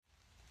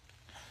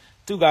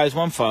Two Guys,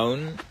 One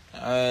Phone.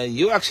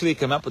 You actually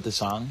came up with the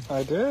song.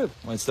 I did.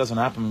 Which doesn't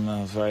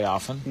happen very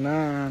often.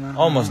 No.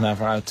 Almost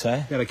never, I would say.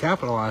 You gotta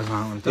capitalize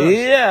on it. Does.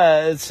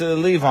 Yeah, it's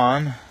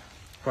Levon.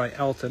 By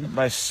Elton.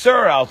 By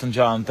Sir Elton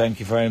John,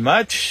 thank you very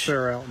much.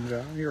 Sir Elton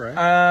John, you're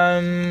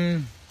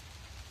right.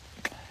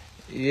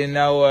 You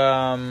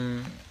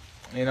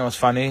know what's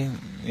funny?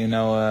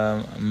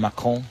 Emmanuel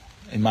Macron.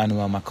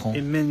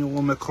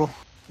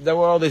 There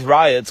were all these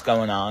riots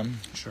going on.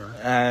 Sure.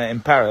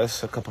 In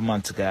Paris a couple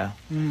months ago.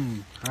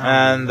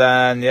 And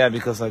then,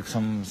 because like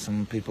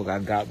some people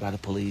got by the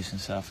police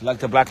and stuff. Like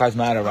the Black Lives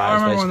Matter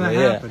riots, basically. When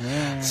that happened.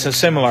 Yeah. So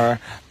similar.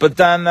 But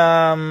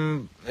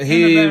then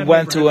he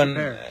went to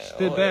an...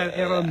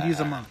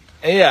 arrondissement.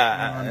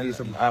 Yeah,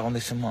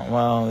 arrondissement.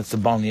 Well, it's the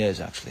banlieues,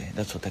 actually.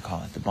 That's what they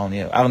call it, the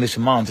banlieue.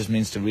 Arrondissement just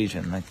means the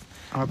region, like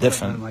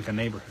different. Like a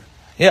neighborhood.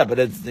 Yeah, but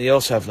they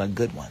also have like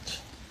good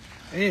ones.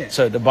 Yeah.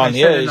 So the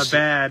banlieues... In a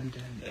bad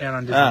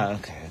arrondissement.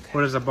 Okay.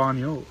 What is a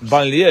banlieue?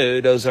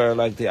 Banlieue, those are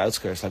like the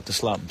outskirts, like the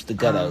slums, the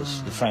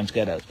ghettos, the French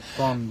ghettos.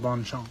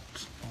 Bon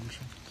chance.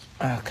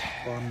 Okay.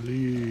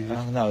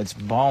 Banlieue. No, it's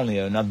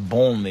banlieue, not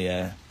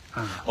banlieue.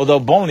 Although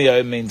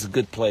banlieue means a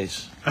good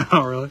place.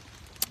 Oh, really?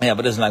 Yeah,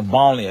 but it's like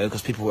banlieue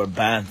because people were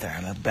banned there.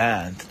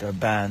 They're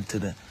banned to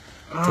the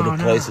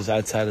places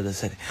outside of the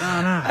city.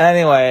 Oh, no.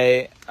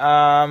 Anyway,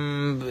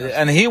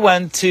 and he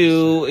went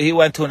to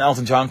an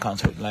Elton John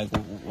concert. Like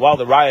while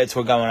the riots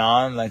were going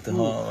on, like the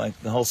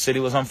whole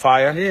city was on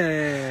fire.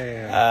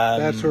 Yeah.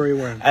 That's where he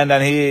went. And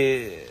then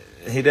he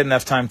didn't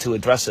have time to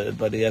address it,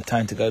 but he had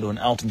time to go to an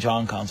Elton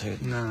John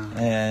concert. No.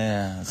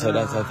 Yeah. So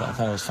I thought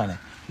it was funny.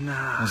 No.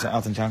 It was an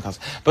Elton John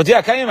concert. But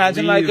yeah, can you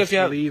imagine if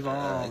you leave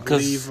on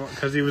because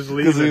he was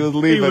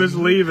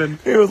leaving.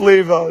 He was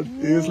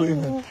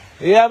leaving.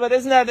 Yeah, but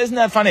isn't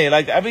that funny?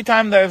 Like every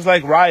time there's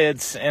like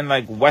riots in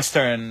like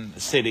Western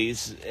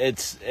cities,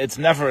 it's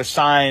never a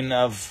sign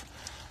of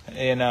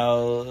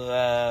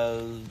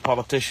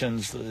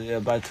politicians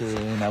about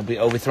to be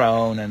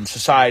overthrown and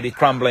society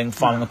crumbling,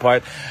 falling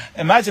apart.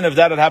 Imagine if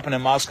that had happened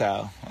in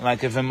Moscow.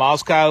 Like if in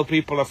Moscow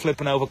people are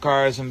flipping over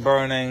cars and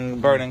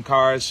burning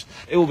cars,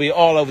 it will be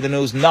all over the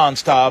news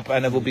non-stop,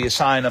 and it will be a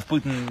sign of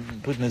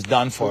Putin is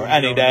done for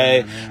any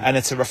day, and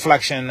it's a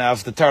reflection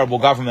of the terrible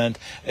government.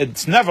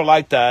 It's never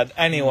like that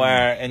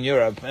anywhere in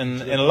Europe. In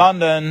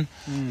London,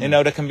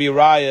 there can be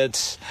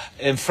riots.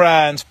 In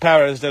France,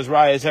 Paris, there's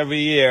riots every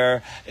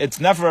year. It's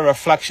never a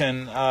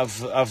reflection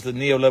of the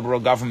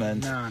neoliberal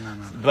government. No.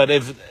 But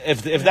if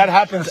that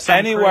happens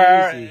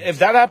anywhere, if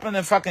that happened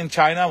in fucking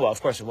China, well,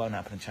 of course it won't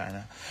happen in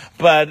China.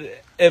 But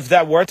if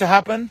that were to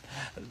happen,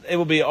 it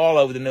will be all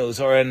over the news.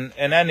 Or in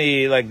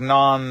any like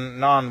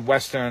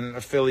non-Western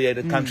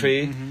affiliated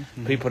country,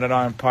 people that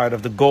aren't part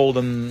of the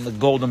golden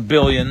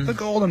billion, the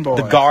golden boys,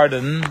 the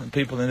garden,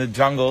 people in the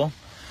jungle.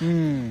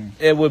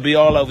 It would be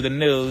all over the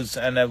news,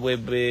 and it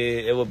would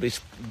be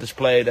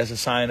displayed as a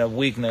sign of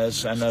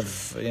weakness and of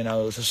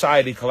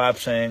society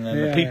collapsing,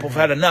 and the people have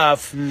had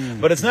enough.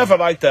 But it's never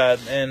like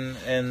that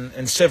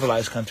in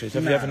civilized countries.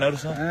 Have you ever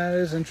noticed that? That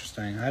is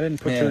interesting. I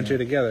didn't put two and two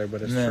together,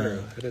 but it's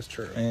true. It is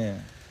true. Yeah.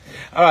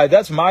 All right,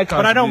 that's my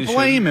contribution. But I don't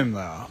blame him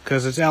though,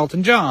 because it's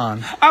Elton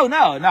John. Oh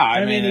no!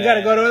 I mean, you got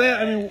to go to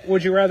that. I mean,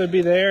 would you rather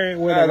be there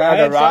with a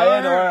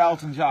riot or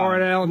Elton John, or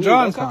an Elton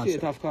John concert? That's actually a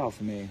tough call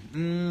for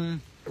me.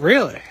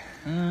 Really?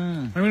 I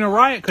mean, a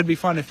riot could be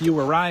fun if you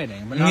were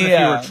rioting, but not if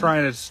you were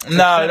trying to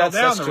no,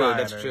 that's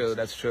true.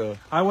 That's true.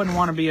 I wouldn't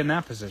want to be in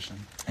that position.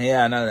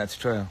 Yeah, no, that's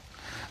true.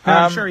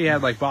 I'm sure you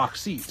had like box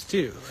seats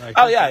too. Like,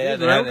 they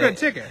were good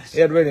tickets.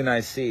 You had really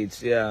nice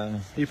seats. Yeah.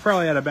 You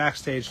probably had a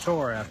backstage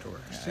tour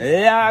afterwards.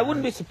 Yeah, I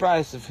wouldn't be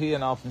surprised if he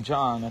and Elton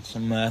John had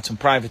some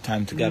private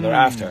time together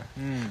after.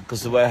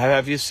 Because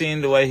have you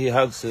seen the way he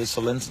hugs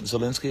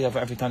Zelensky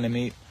every time they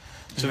meet?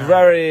 It's a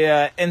very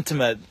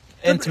intimate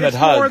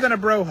hug. It's more than a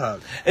bro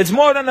hug. It's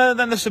more than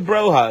just a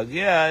bro hug.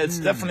 Yeah, it's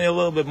definitely a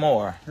little bit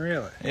more.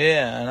 Really?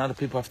 Yeah, and other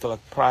people have to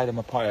like pry them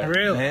apart.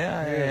 Really?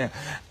 Yeah.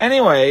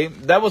 Anyway,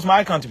 that was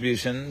my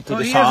contribution to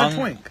the song. He is a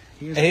twink.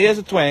 He is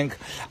a twink.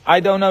 I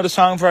don't know the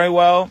song very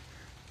well.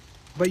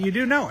 But you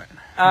do know it.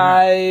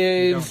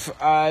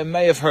 I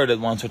may have heard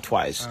it once or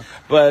twice. Okay.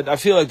 But I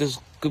feel like this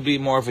could be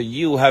more of a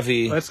you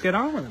heavy... Let's get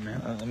on with it,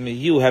 man.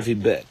 You heavy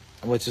bit,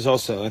 which is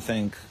also, I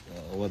think,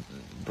 what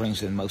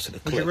brings in most of the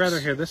clips. Would you rather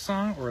hear this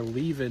song or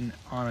Leaving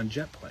on a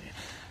Jet Plane?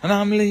 And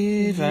I'm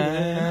leaving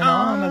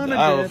on a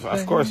jet plane.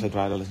 Of course I'd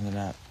rather listen to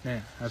that.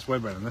 Yeah, that's way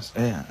better than this.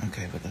 Yeah,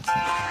 okay, but that's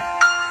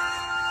not...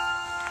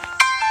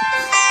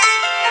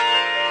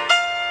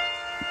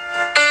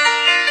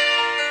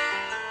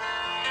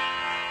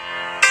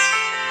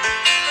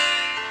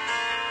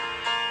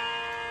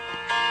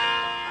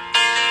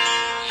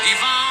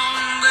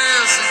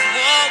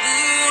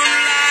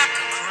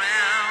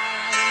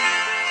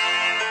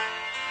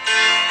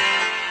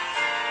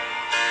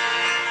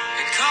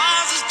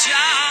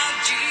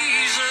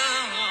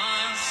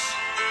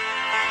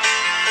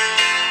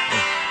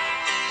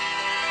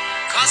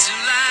 Cause he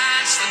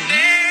likes the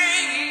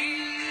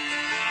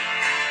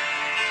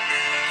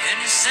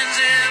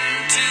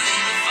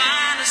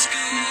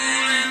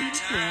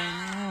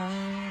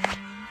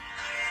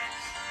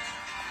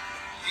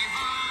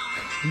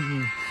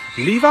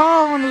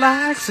Levon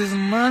likes his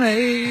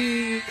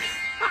money.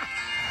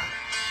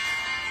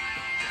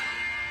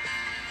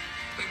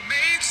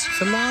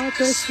 It's a lot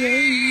to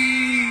say.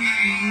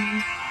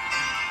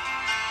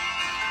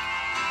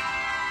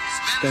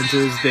 Spent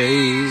his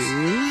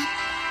days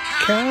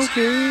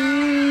counting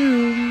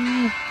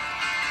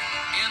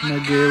in the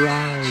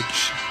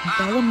garage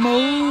by the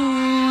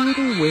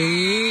motorway.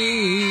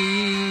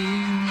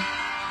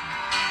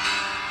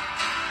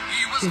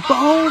 He was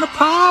born a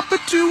pauper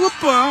to a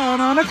barn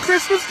on a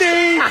Christmas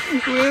day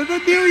with the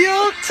New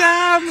York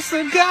Times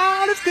said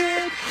God is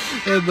dead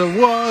and the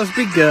war's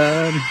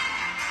begun.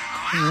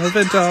 The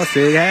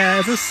fantastic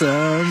has a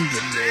son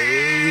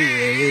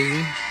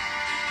today.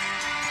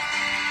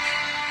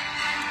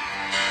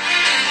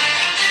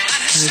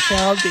 We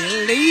shall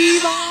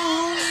believe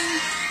on,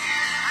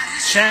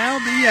 shall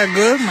be a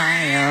good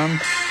man.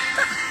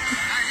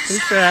 We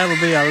shall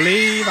be a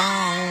leave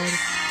on.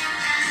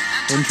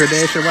 In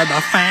tradition with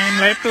the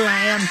family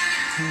plan,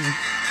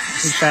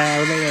 we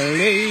shall be a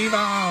leave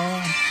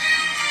on.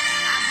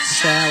 We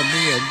shall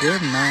be a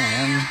good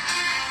man.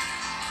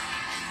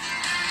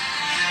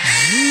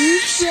 We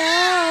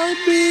shall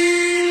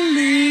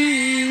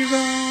believe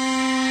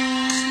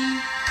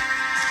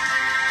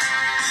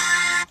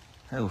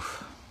on.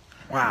 Oof.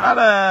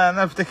 Wow.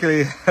 Not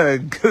particularly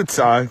good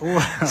song.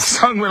 Wow.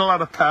 Sung with a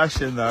lot of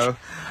passion, though,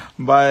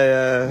 by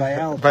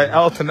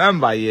Elton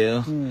and by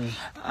you.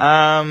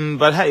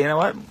 But hey, you know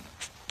what?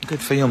 Good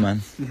for you, man.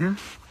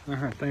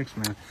 Thanks,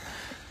 man.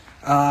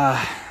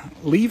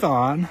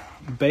 Levon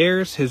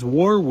bears his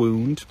war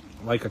wound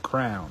like a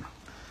crown.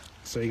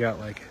 So he got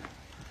like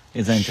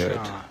He's into it.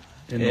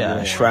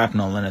 Yeah,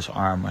 shrapnel in his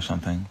arm or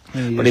something.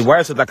 And But he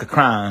wears it like a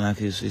crown, like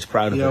he's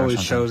proud of it. He or always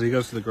something. shows. He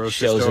goes to the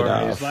grocery Shows store. it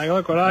And off. he's like,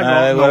 "Look what I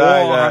got in the What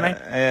I wall, got. honey."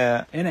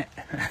 Yeah. In it.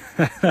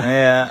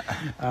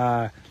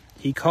 Yeah.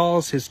 He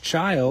calls his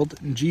child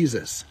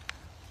Jesus.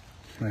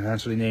 And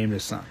that's what he named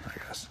his son, I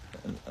guess,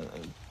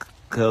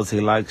 Because he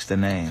likes the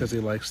name. because he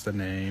likes the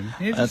name.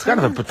 It's kind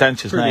of a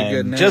pretentious pretty name.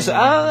 good name. Just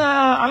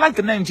I like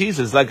the name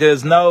Jesus. Like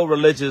there's no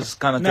religious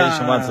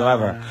connotation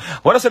whatsoever.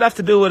 What does it have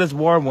to do with his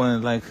war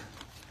wound? Like,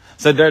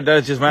 so they're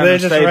just random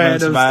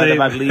statements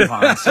about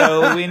Levon.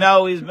 So we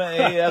know he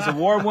has a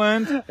war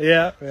wound,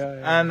 Yeah.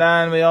 and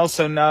then we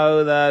also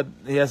know that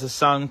he has a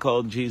son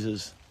called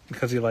Jesus,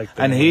 Because he liked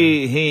the and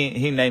name.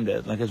 he named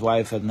it. Like his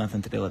wife had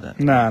nothing to do with it.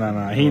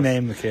 No. He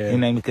named the kid. He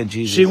named the kid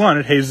Jesus. She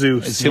wanted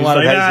Jesus. She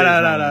wanted like,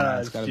 Jesus. No.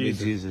 It's got to be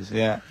Jesus.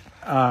 Yeah.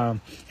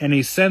 And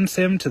he sends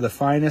him to the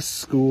finest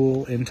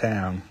school in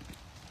town.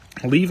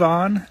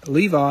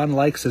 Levon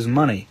likes his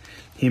money.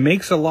 He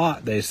makes a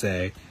lot, they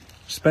say.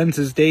 Spends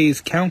his days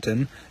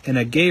counting in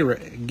a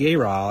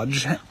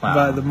garage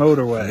by the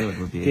motorway. It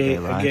would be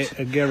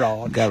a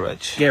garage.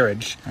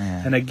 Garage.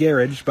 Yeah. And a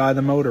garage by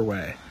the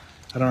motorway.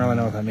 I don't really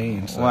know what that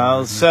means.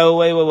 Well, so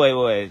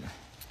wait.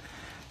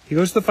 He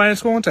goes to the finest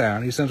school in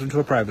town. He sends him to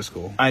a private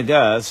school. I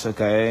guess,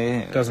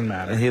 okay. Doesn't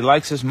matter. He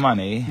likes his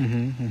money.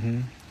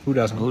 Who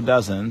doesn't? Who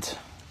doesn't?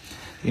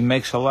 He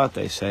makes a lot,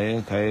 they say.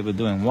 Okay, but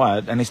doing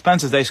what? And he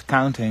spends his days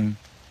counting.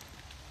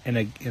 In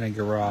a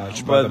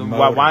garage. But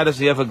why does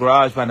he have a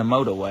garage by the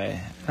motorway?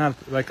 Not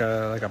like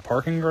a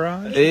parking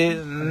garage?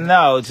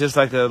 No, it's just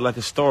like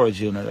a storage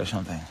unit or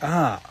something.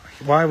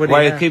 Why would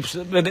Where he? he keeps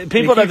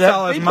people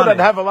that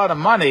have a lot of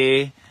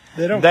money.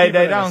 They don't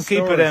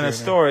keep it in a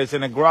storage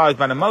in a garage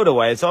by the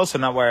motorway. It's also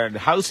not where the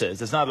house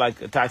is. It's not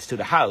like attached to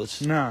the house.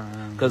 No.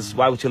 Because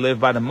why would you live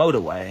by the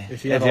motorway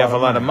if you have a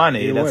lot of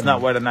money? You That's wouldn't. not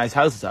where the nice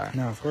houses are.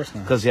 No, of course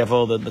not. Because you have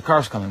all the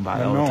cars coming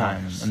by all the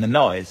time and the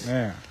noise.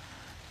 Yeah.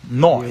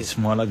 Noise,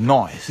 more like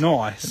noise.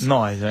 Noise.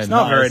 Right? It's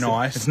not very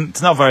nice.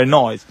 It's not very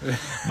nice.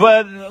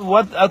 But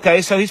what?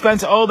 Okay, so he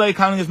spends all day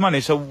counting his money.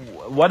 So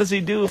what does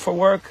he do for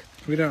work?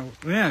 We don't.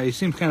 Yeah, he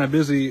seems kind of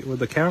busy with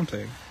the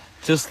counting.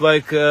 Just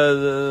like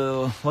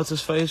what's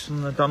his face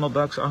from Donald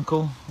Duck's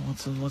uncle?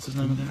 What's his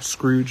name again?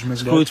 Scrooge McDuck.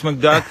 Scrooge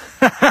McDuck.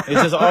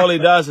 It's just all he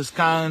does is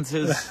count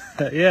his.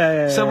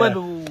 Yeah. So what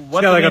do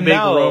like we a big room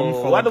know?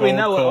 full What of do we gold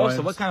know? coins.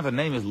 Also, what kind of a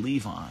name is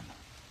Levon?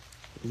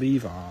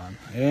 Levon.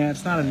 Yeah,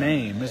 it's not a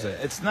name, is it?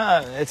 It's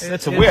not.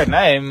 It's a weird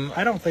name.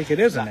 I don't think it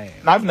is a name.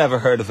 I've never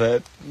heard of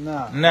it.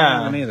 No. I No.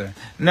 haven't either.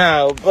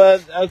 No,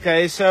 but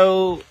okay,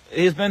 so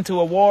he's been to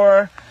a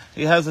war.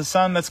 He has a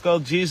son that's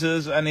called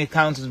Jesus, and he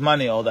counts his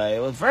money all day.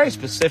 It was very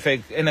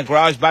specific in a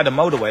garage by the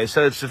motorway,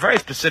 so it's a very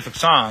specific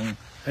song.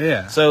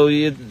 Yeah. So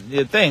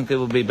you'd think it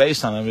would be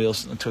based on a real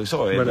true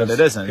story, but it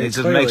isn't. He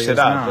just makes it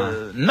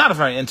up. Not a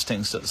very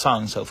interesting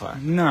song so far.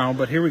 No,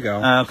 but here we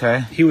go.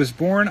 Okay. He was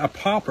born a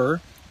pauper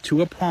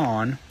to a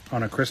pawn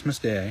on a Christmas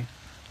day.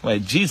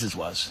 Wait, Jesus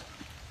was.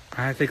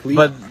 I think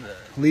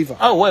Levon.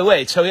 Oh,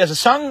 wait. So he has a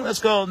son that's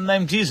called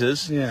named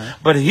Jesus. Yeah.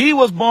 But he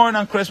was born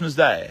on Christmas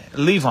Day.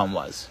 Levon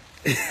was.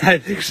 I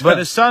think so. But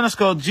his son is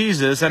called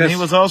Jesus, and he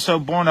was also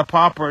born a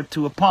pauper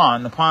to a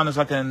pawn. A pawn is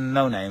like a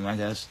no name, I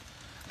guess.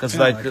 Because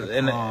like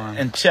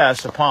in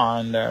chess, a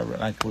pawn, they're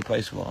like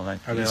replaceable. Like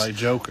are they like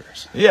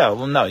jokers? Yeah,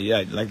 well, no,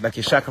 yeah, like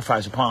you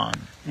sacrifice a pawn.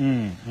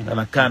 They're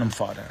like cannon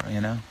fodder,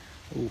 you know.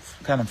 Oof.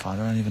 Cannon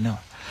fodder, I don't even know.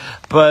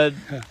 But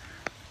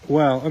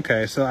Well,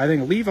 okay, so I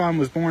think Levon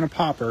was born a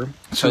pauper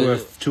to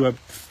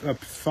a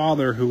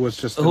father who was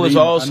just who was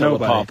also a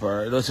nobody.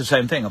 pauper. That's the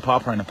same thing. A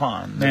pauper and a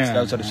pawn.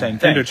 Those are the same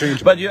thing.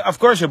 Interchangeable. But of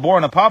course, you're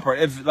born a pauper.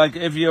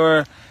 If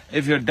your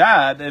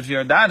dad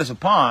is a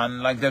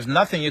pawn, like there's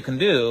nothing you can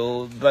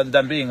do but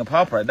than being a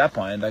pauper at that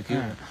point. Like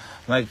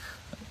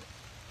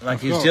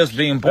he's just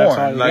being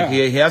born. Like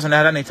he hasn't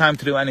had any time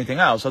to do anything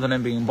else other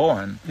than being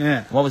born.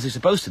 Yeah. What was he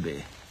supposed to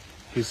be?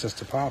 He's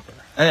just a pauper.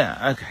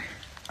 Yeah. Okay.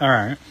 All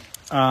right.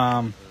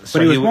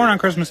 But he was born on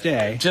Christmas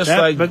Day.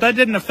 But that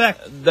didn't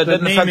affect the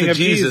naming of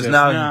Jesus.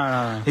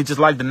 No. He just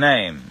liked the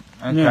name.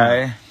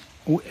 Okay.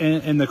 Yeah.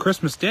 And the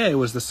Christmas Day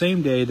was the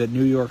same day that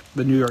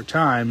the New York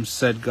Times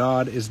said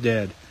God is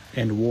dead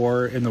and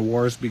the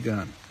war has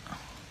begun.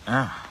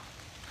 Ah.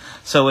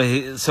 So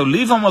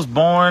Levon was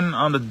born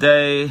on the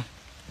day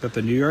that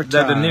the New York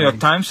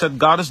Times said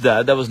God is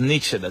dead. That was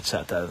Nietzsche that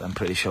said that, I'm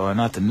pretty sure,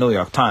 not the New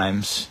York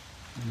Times.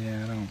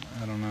 Yeah,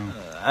 I don't know.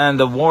 And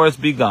the war has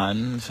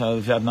begun, so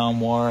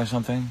Vietnam War or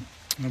something.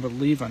 No, but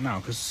Levon, no,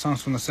 because the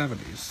song's from the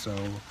 70s, so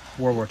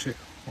World War II.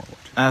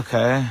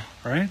 Okay.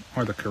 Right?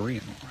 Or the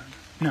Korean War.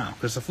 No,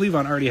 because if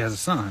Levon already has a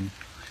son,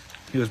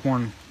 he was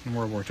born in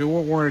World War II.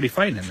 What war did he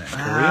fight in then?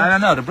 Korea? I don't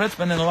know. The Brits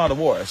been in a lot of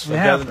wars. There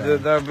have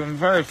been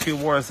very few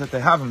wars that they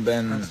haven't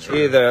been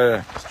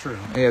either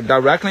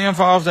directly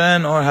involved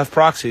in or have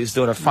proxies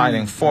doing the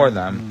fighting for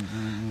them.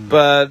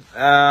 But,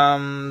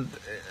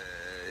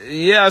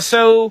 yeah,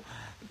 so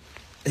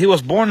he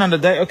was born on the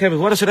day. Okay, but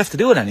what does it have to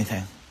do with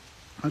anything?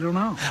 I don't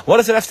know. What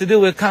does it have to do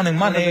with counting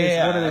money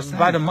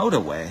by the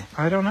motorway?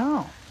 I don't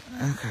know.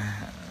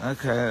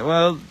 Okay.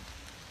 Well,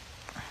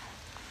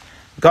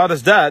 God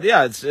is dead.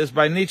 Yeah, it's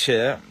by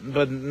Nietzsche,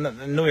 but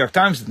the New York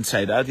Times didn't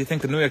say that. Do you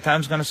think the New York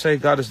Times is going to say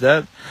God is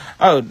dead?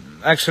 Oh,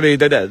 actually,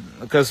 they did,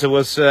 because it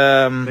was...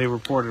 they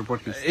reported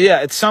what he said.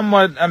 Yeah, it's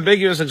somewhat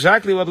ambiguous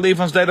exactly what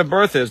Levon's date of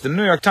birth is. The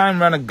New York Times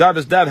ran a God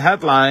is dead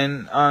headline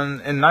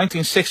in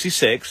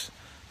 1966,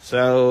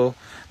 so...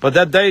 But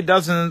that date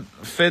doesn't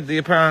fit the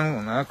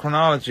apparent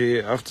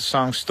chronology of the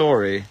song's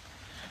story.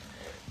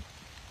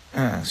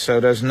 So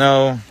there's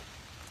no...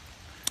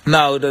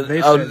 No,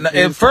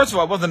 first of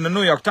all, it wasn't the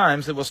New York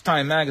Times, it was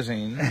Time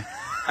Magazine.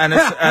 And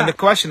the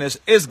question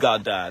is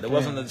God dead? It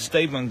wasn't a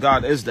statement,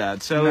 God is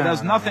dead. So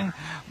there's nothing... No.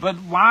 But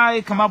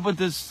why come up with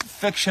this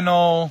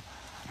fictional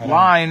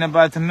line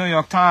about the New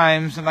York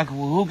Times? And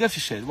who gives a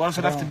shit? What does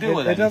it have to do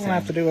with it? It doesn't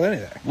have to do with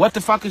anything. What the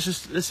fuck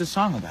is this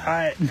song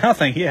about?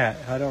 Nothing, yeah.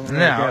 I don't really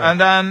get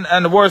it.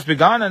 And the war's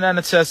begun, and then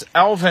it says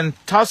Elton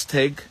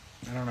Tostig.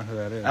 I don't know who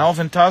that is.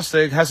 Elton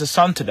Tostig has a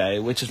son today,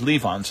 which is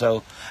Levon.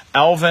 So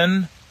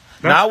Elvin...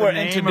 Now we're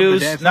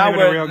introduced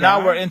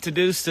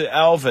to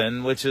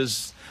Elvin, which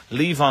is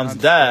Levon's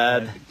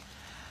dad.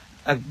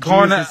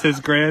 Jesus,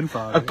 his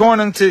grandfather.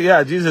 According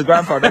to Jesus'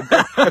 grandfather.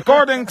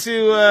 According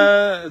to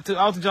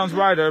Elton John's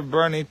writer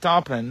Bernie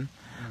Taupin,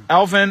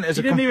 Elvin is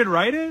He didn't even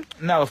write it?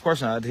 No, of course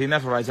not. He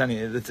never writes any.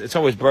 It's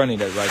always Bernie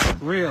that writes it.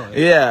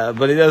 Really? Yeah,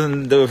 but he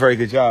doesn't do a very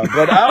good job.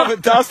 But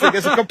Elvin Tostig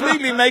is a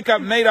completely made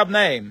up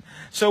name.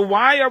 So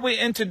why are we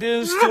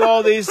introduced to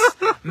all these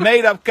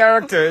made-up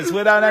characters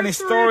without any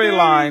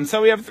storyline?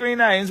 So we have three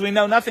names. We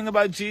know nothing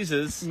about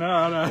Jesus.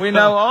 No. We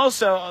know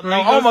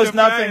almost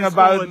nothing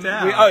about... We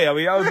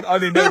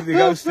only know that he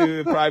goes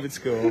to private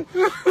school.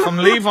 From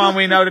Levon,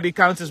 we know that he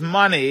counts his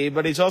money,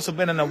 but he's also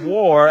been in a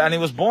war, and he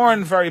was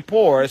born very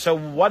poor. So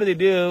what did he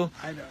do?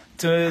 I know.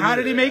 How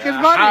did he make his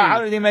money?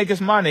 How did he make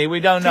his money? We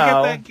don't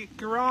know. To get that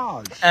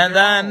garage. And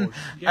then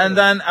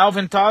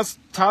Elvin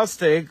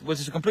Tostig,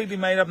 which is a completely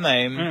made up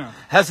name,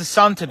 has a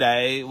son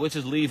today, which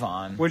is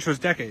Levon. Which was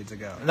decades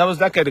ago. That was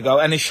decades ago.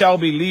 And he shall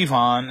be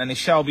Levon, and he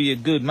shall be a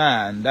good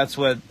man. That's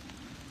what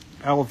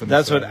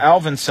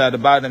Elvin said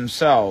about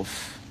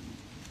himself.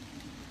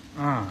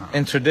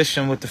 In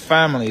tradition with the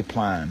family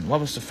plan. What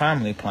was the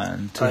family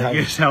plan? To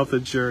get health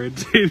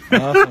insurance.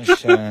 Health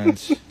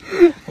insurance.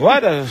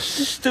 What a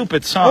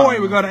stupid song. Oh, wait,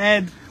 we're going to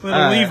add little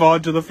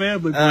Levon to the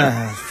family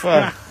plan.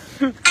 Fuck.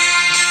 Jesus.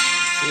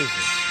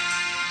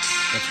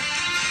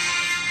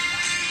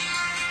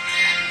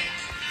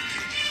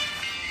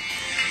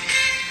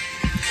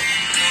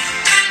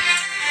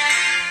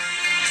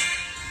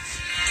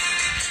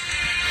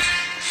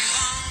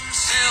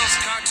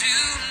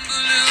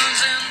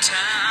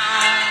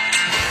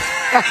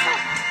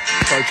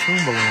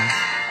 Cartoon balloons.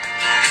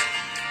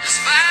 Is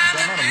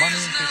that not a money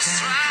in cartoon?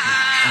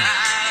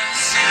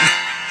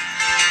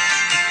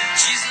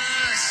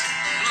 Jesus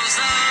blows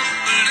up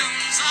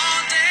balloons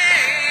all day.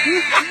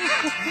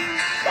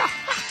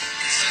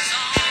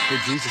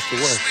 Get Jesus to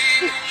work.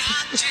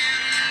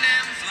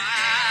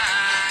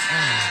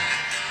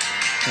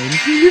 And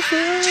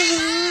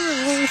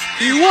Jesus,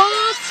 he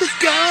wants to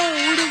go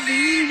to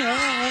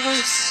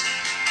Venus.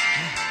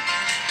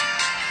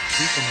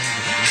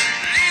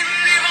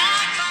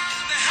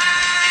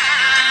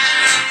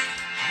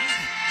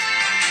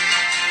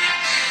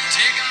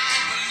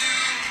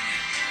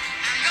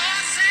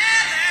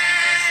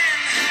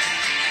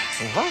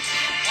 What?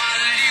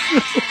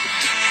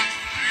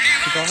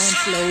 You're going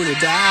slow to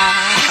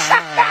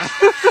die.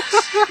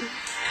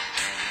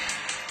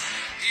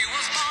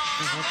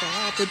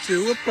 Put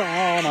you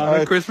upon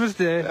on Christmas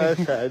Day.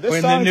 Okay, this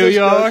When the song New just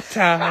goes- York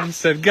Times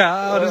said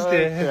God is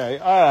dead.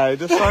 Okay, alright,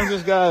 this song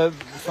just got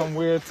from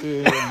weird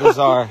to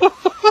bizarre.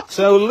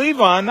 So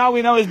Levon, now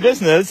we know his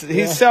business.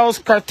 He sells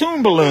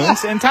cartoon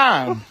balloons in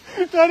town.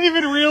 Not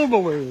even real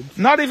balloons.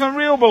 Not even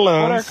real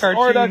balloons. What are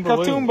or cartoon the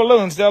cartoon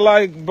balloons. They're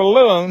like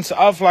balloons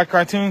of like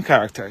cartoon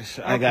characters,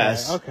 I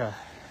guess. Okay.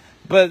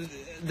 But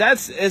is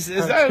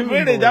that Cartoon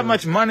really that balloons.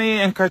 much money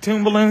in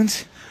cartoon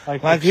balloons?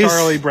 Like he's-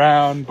 Charlie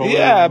Brown balloon.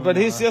 Yeah, but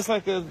he's just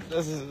like a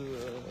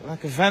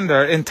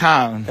vendor in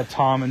town. a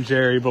Tom and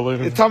Jerry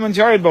balloon. A Tom and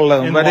Jerry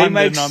balloon, In but he London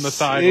makes on the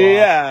sidewalk.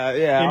 Yeah,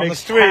 He on the makes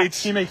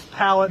streets. he makes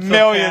pallets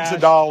Millions of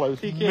of dollars.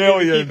 He can't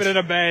Millions. even keep it in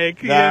a bank.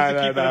 He Nah, has to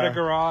nah, keep it in nah. a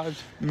garage.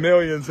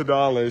 Millions of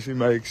dollars he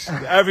makes.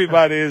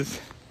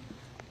 Everybody's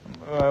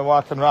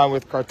walking around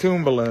with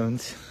cartoon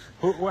balloons.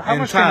 How In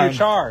much can town. you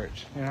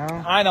charge? You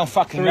know, I don't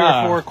fucking 3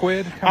 know. or 4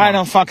 quid. Come I on.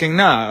 don't fucking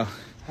know.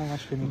 How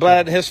much can you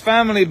But his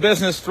family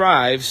business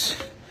thrives.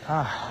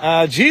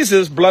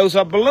 Jesus blows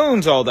up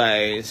balloons all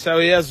day, so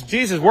he has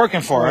Jesus working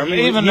for him.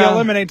 He Even though,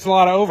 eliminates a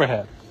lot of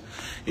overhead.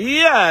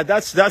 yeah,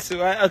 that's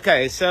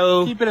okay.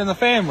 So Keep it in the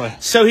family.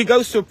 he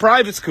goes to a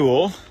private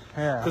school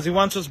Yeah. because he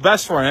wants what's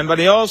best for him, but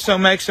he also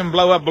makes him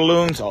blow up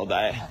balloons all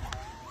day.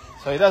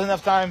 So he doesn't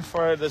have time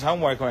for his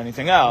homework or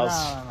anything else.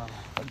 No.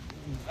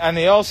 And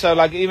he also,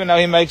 like, even though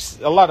he makes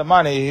a lot of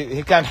money,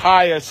 he can't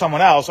hire someone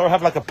else or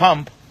have like a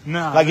pump.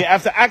 No. Like you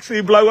have to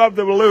actually blow up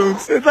the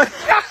balloons. It's like,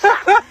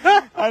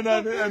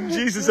 and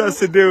Jesus has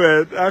to do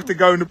it after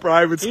going to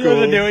private He school.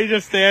 doesn't do it. He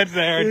just stands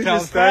there and He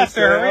tells just stands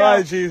Pastor, there. hurry All right,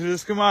 up.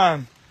 Jesus, come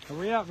on.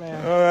 Hurry up,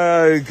 man.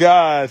 Oh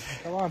God!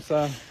 Come on,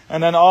 son.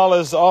 And then all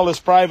his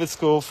private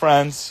school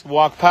friends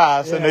walk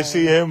past and they Yeah.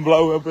 see him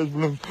blow up his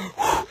balloon.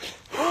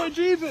 Oh,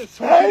 Jesus.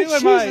 What Hey, you doing,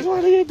 Jesus, mate?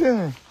 what are you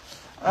doing?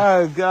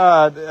 Oh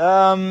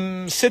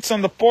God! Sits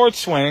on the porch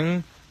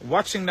swing,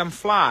 watching them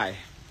fly.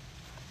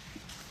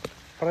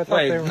 But I thought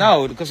they Wait, were...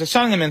 no, because they're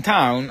selling him in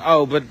town.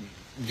 Oh, but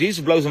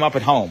Jesus blows them up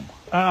at home.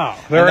 Oh,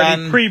 they're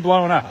already then-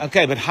 pre-blown up.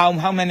 Okay, but how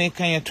many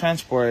can you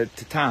transport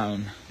to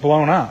town?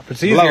 Blown up.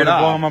 It's easier Blown to blow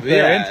up. them up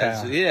there in Yeah,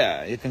 town.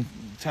 yeah, you can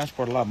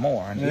transport a lot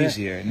more and Yeah.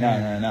 easier.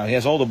 No. He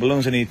has all the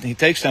balloons and he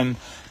takes them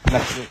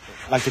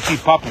like to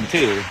keep popping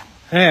too.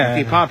 Yeah.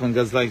 Keep popping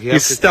because like He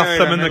stuffs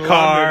them in the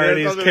car and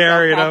he's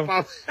carrying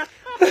them.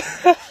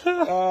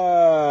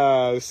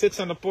 Sits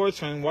on the porch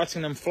swing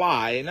watching them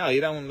fly. No,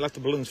 you don't let the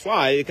balloons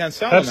fly. You can't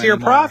sell That's them your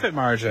anymore. profit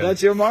margin.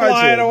 That's your margin.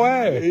 Fly it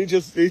away. He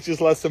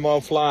just lets them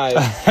all fly.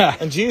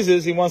 And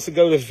Jesus, he wants to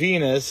go to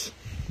Venus.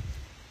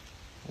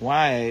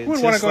 Why? Who would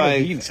It's wanna just go to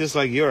like Venus? it's just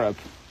like Europe.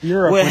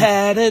 Europe. We're would-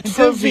 headed to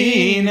for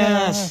Venus.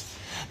 Venus.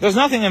 There's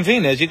nothing in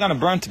Venus. You're gonna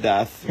burn to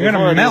death. You're gonna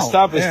We've already melt.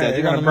 established Yeah, that. you're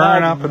You're gonna gonna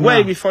burn melt up and way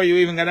melt. before you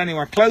even get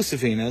anywhere close to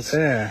Venus.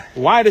 Yeah.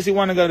 Why does he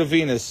want to go to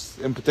Venus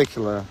in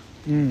particular?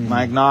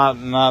 Like not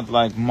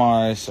like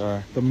Mars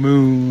or The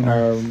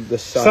moon. the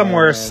sun.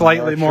 Somewhere or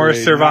slightly more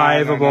Mercury.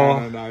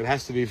 survivable. No, it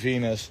has to be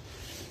Venus.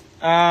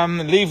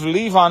 Leave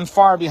Levon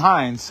far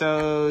behind,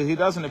 so he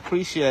doesn't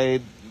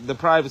appreciate the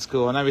private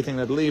school and everything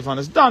that Levon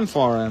has done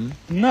for him.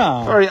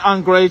 No. Very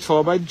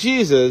ungrateful by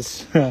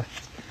Jesus.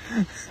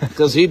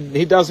 Because he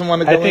doesn't want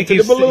to go I think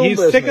into the balloon he's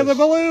sick of the business.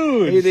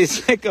 balloons.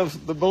 He's sick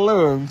of the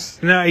balloons.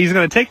 No, he's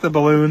going to take the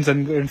balloons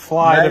and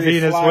fly to Maybe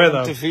Venus fly with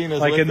them them. to Venus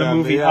like with in the them,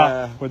 movie yeah.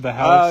 Up with the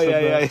house. Oh, of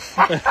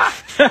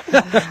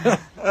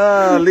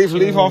yeah. Leave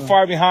Levon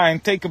far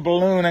behind, take a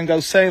balloon and go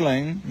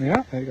sailing.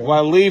 Yeah, there you go.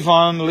 While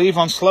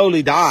Levon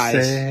slowly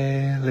dies.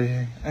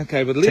 Sailing.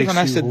 Okay, but Takes Levon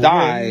has you to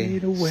die. way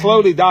away.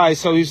 Slowly die,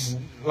 so he's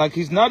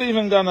not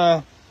even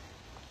gonna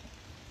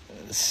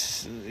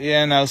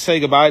say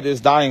goodbye to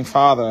his dying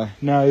father.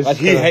 No, he's Like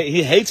just gonna,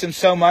 he hates him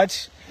so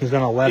much. he's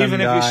going to let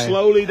Even him if die. he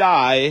slowly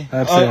die,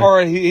 That's it.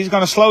 or he's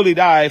going to slowly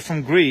die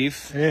from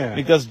grief, Yeah.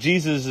 because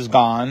Jesus is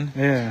gone,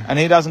 Yeah. and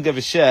he doesn't give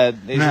a shit.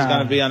 He's just Nah.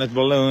 going to be on his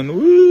balloon.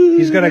 Woo,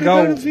 He's gonna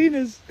go- to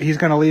Venus. He's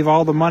going to leave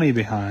all the money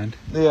behind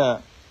Yeah.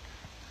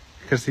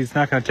 because he's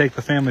not going to take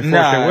the family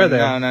fortune with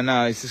him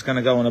No. He's just going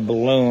to go on a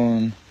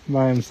balloon.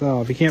 by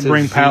himself. He can't to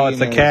bring pallets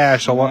of Venus.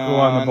 cash on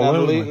the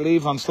balloon.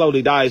 Levon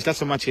slowly dies. That's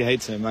how much he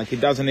hates him. Like, he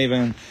doesn't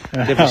even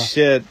give a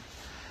shit.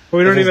 We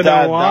if don't his even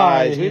dad know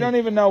why. dies. We don't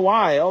even know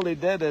why. All he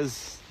did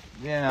is,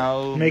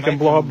 Make him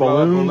blow up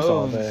balloons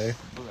all day.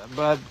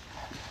 But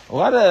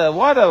what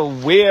a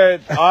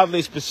weird,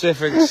 oddly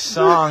specific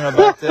song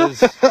about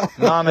this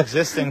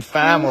non-existing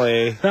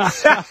family. We got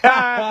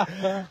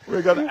Elvin.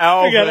 We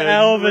got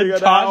Elvin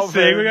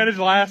Todsig. We got his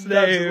last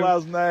That's his name.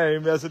 last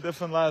name. That's a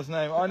different last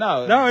name. Oh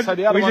no. No, So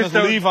the other we one is just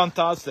don't- Levon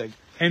Todsig.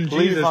 And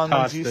Jesus Levon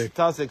and Jesus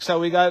Todsig. Todsig. So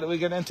we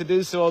get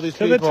introduced to all these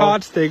To people. the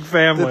Todstig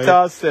family. The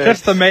Todstigs.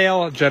 Just the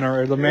male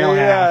the male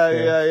half.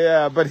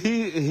 Yeah. But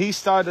he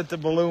started the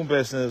balloon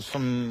business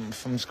from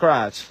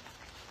scratch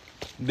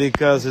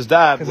because his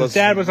dad 'Cause was his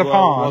dad was a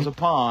pawn. Was a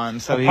pawn.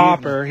 So A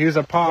pauper. He was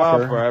a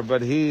pauper. Pauper,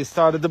 but he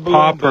started the balloon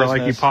Popper, business.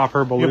 like you pop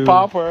her balloon. You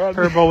pop her.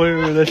 Her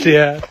balloon that she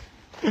had.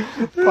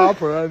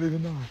 Popper. I didn't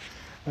even know.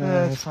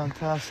 That's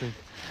fantastic.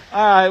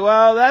 All right,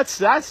 well,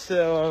 that's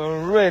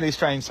a really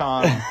strange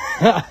song.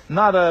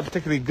 Not a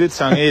particularly good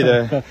song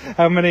either.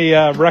 How many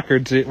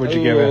records would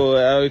you give it?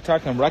 Are we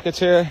talking records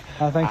here?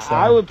 I think so.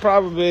 I would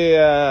probably,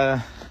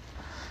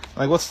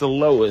 what's the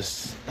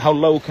lowest? How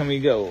low can we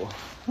go?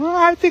 Well,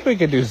 I think we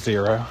could do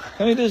 0.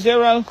 Can we do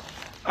 0? All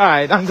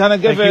right, I'm going to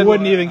give it... You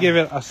wouldn't even give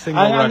it a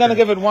single record. I'm going to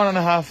give it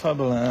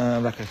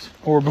 1.5 records.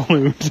 Or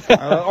balloons.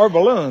 Or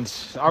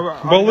balloons.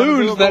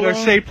 Balloons that are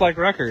shaped like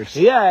records.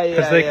 Yeah.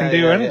 Because they can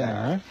do anything,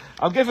 right?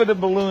 I'll give it a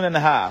balloon and a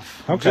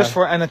half. Okay. Just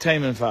for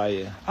entertainment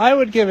value. I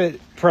would give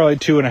it probably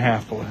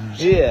 2.5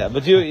 balloons. Yeah,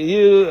 but you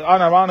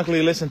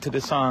unironically listen to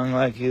the song,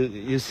 like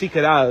you seek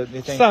it out.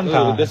 You think,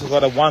 sometimes. This is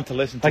what I want to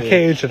listen to.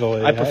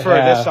 Occasionally. I prefer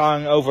this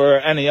song over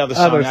any other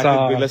song I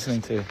could be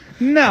listening to.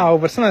 No,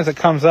 but sometimes it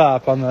comes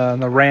up on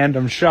the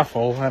random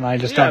shuffle, and I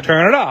just don't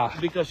turn it off.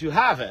 Because you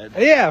have it.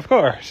 Yeah, of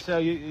course. So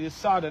you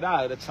sought it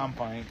out at some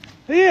point.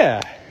 Yeah.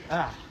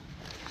 Ah.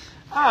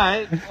 All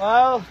right,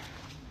 well...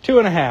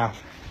 2.5.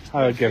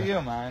 I would give Good for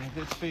you, man.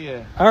 Good for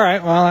you. All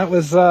right. Well, that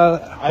was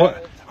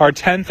our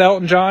 10th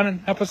Elton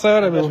John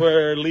episode. I guess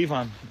we're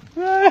Levon.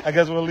 I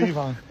guess we're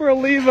Levon. We're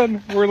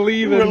leaving. We're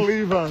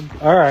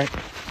Levon. All right.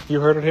 You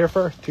heard it here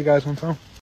first. 2 Guys, 1 Phone.